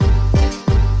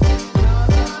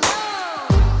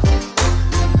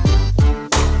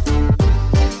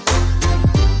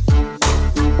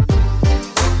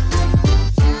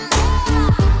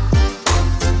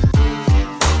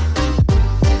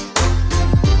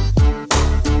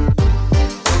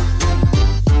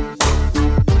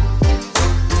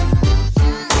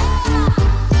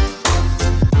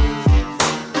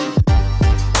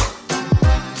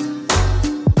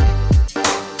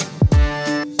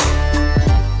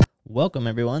Welcome,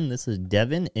 everyone. This is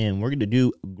Devin, and we're going to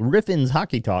do Griffins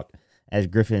Hockey Talk as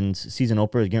Griffins season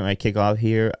opener is getting ready to kick off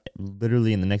here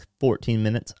literally in the next 14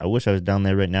 minutes. I wish I was down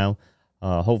there right now.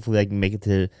 Hopefully, I can make it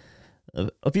to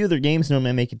a few of their games.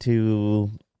 Normally, I make it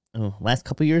to last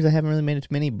couple years. I haven't really made it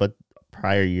to many, but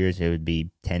prior years, it would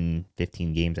be 10,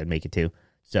 15 games I'd make it to.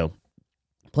 So,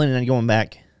 planning on going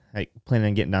back, planning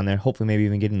on getting down there, hopefully, maybe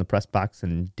even get in the press box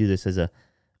and do this as a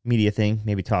media thing,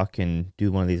 maybe talk and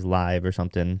do one of these live or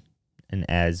something. And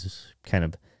as kind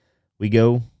of we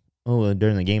go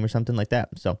during the game or something like that.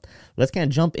 So let's kind of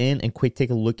jump in and quick take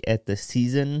a look at the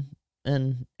season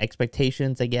and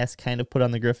expectations, I guess, kind of put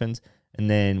on the Griffins. And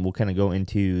then we'll kind of go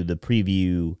into the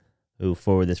preview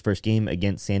for this first game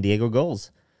against San Diego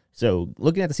Gulls. So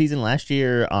looking at the season last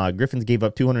year, Griffins gave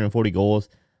up 240 goals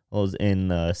in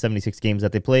the 76 games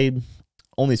that they played.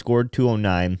 Only scored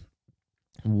 209.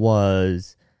 I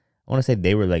want to say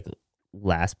they were like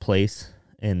last place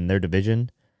in their division,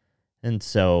 and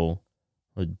so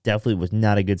it definitely was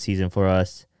not a good season for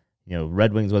us.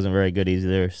 Red Wings wasn't very good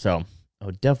either, so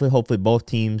hopefully both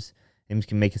teams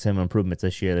can make some improvements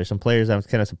this year. There's some players I was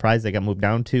kind of surprised they got moved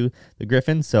down to the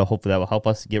Griffins, so hopefully that will help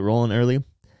us get rolling early.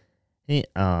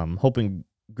 Hoping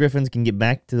Griffins can get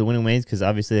back to the winning ways, because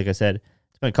obviously, like I said,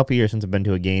 it's been a couple years since I've been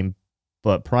to a game,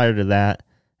 but prior to that,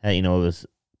 it was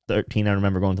 13. I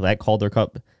remember going to that Calder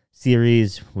Cup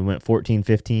series. We went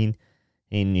 14-15.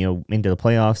 And, into the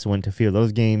playoffs, went to a few of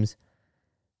those games.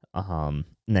 And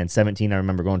then 17, I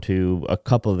remember going to a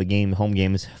couple of the home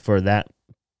games for that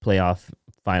playoff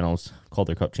finals,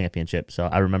 Calder Cup championship. So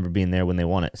I remember being there when they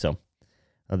won it. So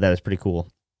that was pretty cool.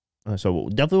 So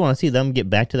definitely want to see them get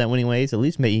back to that winning ways, at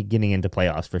least maybe getting into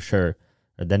playoffs for sure.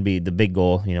 That'd be the big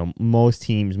goal. Most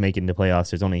teams make it into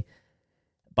playoffs. There's only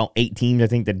about 8 teams, I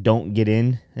think, that don't get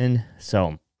in. And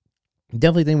so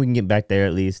definitely think we can get back there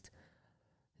at least.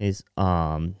 Is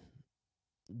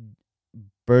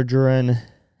Bergeron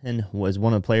and was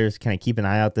one of the players kind of keep an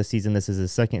eye out this season. This is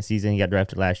his second season. He got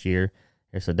drafted last year.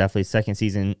 So definitely second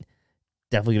season.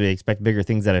 Definitely going to expect bigger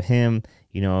things out of him.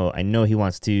 I know he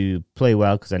wants to play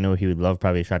well, because I know he would love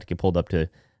probably a shot to get pulled up to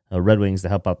Red Wings to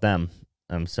help out them.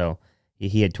 So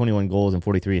he had 21 goals and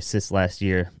 43 assists last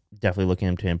year. Definitely looking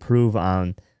him to improve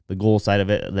on the goal side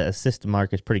of it. The assist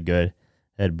mark is pretty good,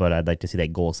 but I'd like to see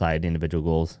that goal side, individual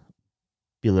goals,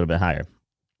 be a little bit higher.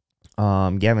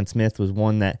 Gavin Smith was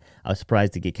one that I was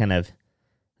surprised to get kind of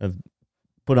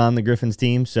put on the Griffins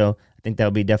team, so I think that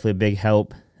would be definitely a big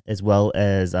help, as well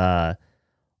as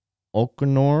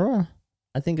Okonora,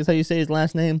 I think is how you say his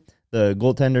last name, the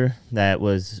goaltender that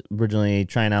was originally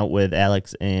trying out with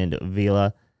Alex and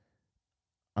Vila,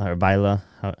 I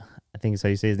think is how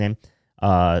you say his name.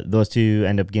 Those two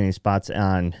end up getting spots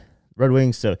on Red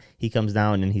Wings, so he comes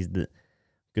down and he's going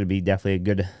to be definitely a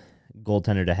good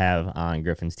goaltender to have on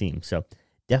Griffin's team. So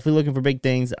definitely looking for big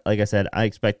things. Like I said, I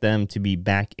expect them to be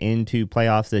back into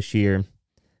playoffs this year,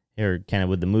 or kind of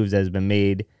with the moves that has been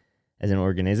made as an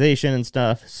organization and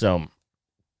stuff. So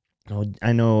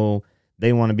I know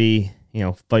they want to be,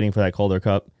 fighting for that Calder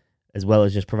Cup, as well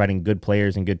as just providing good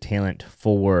players and good talent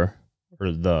for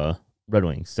the Red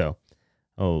Wings. So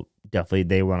definitely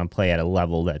they want to play at a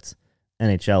level that's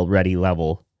NHL ready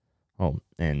level.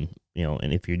 And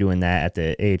if you're doing that at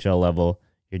the AHL level,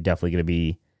 you're definitely going to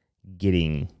be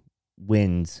getting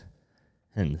wins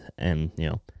and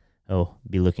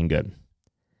be looking good.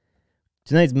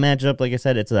 Tonight's matchup, like I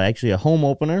said, it's actually a home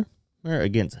opener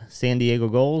against San Diego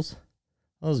Gulls.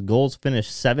 Those Gulls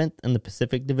finished 7th in the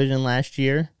Pacific Division last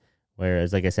year,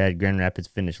 whereas, like I said, Grand Rapids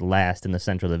finished last in the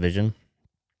Central Division.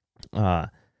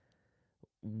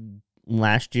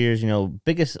 Last year's,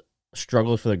 biggest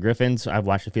struggles for the Griffins. I've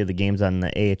watched a few of the games on the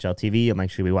AHL TV. I'm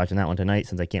actually be watching that one tonight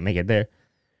since I can't make it there.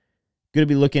 Going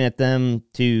to be looking at them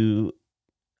to,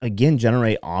 again,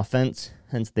 generate offense,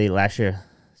 since they last year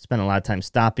spent a lot of time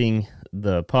stopping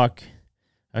the puck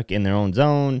in their own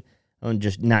zone and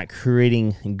just not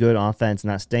creating good offense,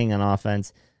 not staying on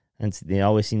offense. And it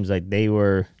always seems like they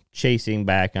were chasing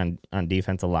back on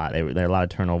defense a lot. There are a lot of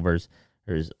turnovers.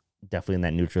 There's definitely in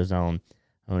that neutral zone.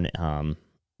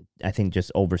 I think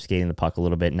just overskating the puck a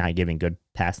little bit, not giving good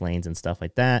pass lanes and stuff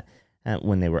like that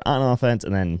when they were on offense,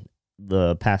 and then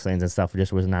the pass lanes and stuff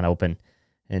just was not open,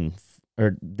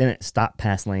 or didn't stop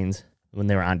pass lanes when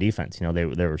they were on defense. They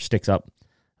were sticks up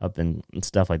and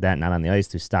stuff like that, not on the ice,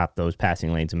 to stop those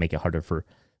passing lanes and make it harder for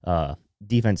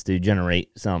defense to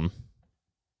generate some,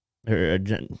 or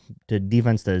to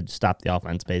defense to stop the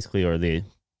offense basically, or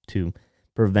to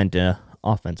prevent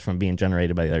offense from being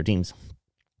generated by the other teams.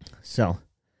 So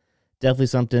definitely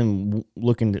something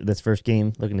looking at this first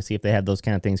game, looking to see if they have those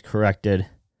kind of things corrected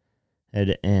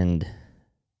and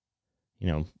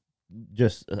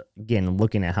just again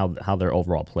looking at how their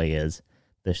overall play is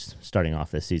this starting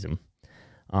off this season.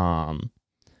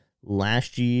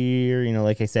 Last year,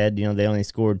 like I said, they only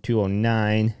scored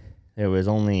 209. There was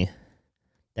only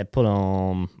that put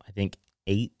them, I think,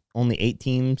 only 8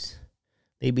 teams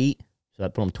they beat. So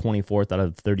that put them 24th out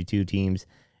of 32 teams.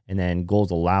 And then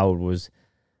goals allowed was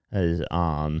they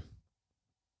were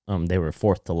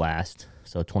 4th to last,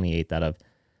 so 28th out of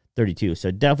 32.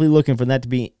 So definitely looking for that to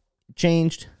be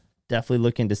changed. Definitely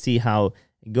looking to see how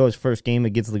it goes first game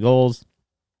against the goals.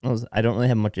 I don't really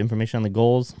have much information on the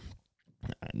goals.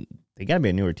 They got to be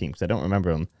a newer team because I don't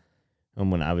remember them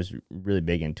when I was really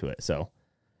big into it. So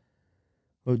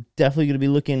we're definitely going to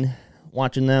be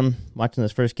watching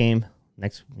this first game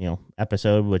next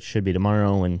episode, which should be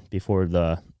tomorrow and before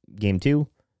the game 2.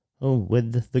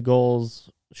 With the goals,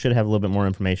 should have a little bit more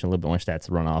information, a little bit more stats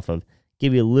to run off of.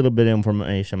 Give you a little bit of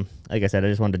information. Like I said, I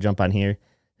just wanted to jump on here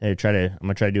and I'm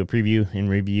gonna try to do a preview and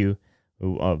review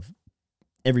of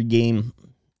every game,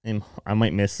 and I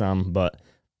might miss some, but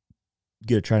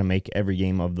gonna try to make every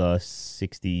game of the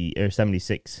 60 or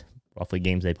 76 roughly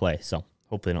games they play. So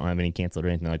hopefully I don't have any canceled or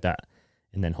anything like that,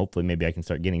 and then hopefully maybe I can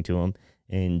start getting to them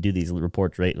and do these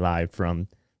reports right live from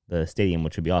the stadium,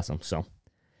 which would be awesome. So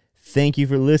thank you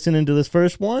for listening to this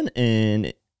first one,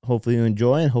 and hopefully you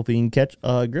enjoy, and hopefully you can catch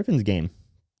a Griffins game.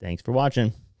 Thanks for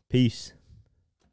watching. Peace.